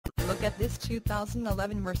look at this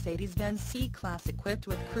 2011 Mercedes-Benz C-Class equipped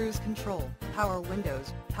with cruise control, power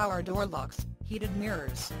windows, power door locks, heated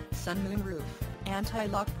mirrors, sun moonroof,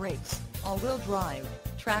 anti-lock brakes, all-wheel drive,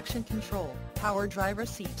 traction control, power driver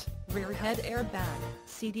seat, rear head airbag,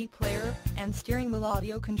 CD player, and steering wheel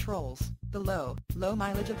audio controls. The low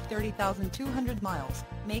mileage of 30,200 miles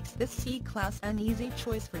makes this C-Class an easy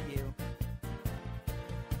choice for you.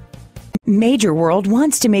 Major World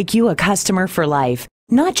wants to make you a customer for life.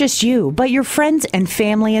 Not just you, but your friends and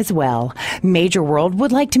family as well. Major World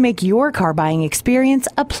would like to make your car buying experience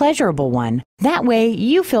a pleasurable one. That way,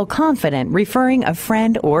 you feel confident referring a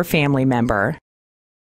friend or family member.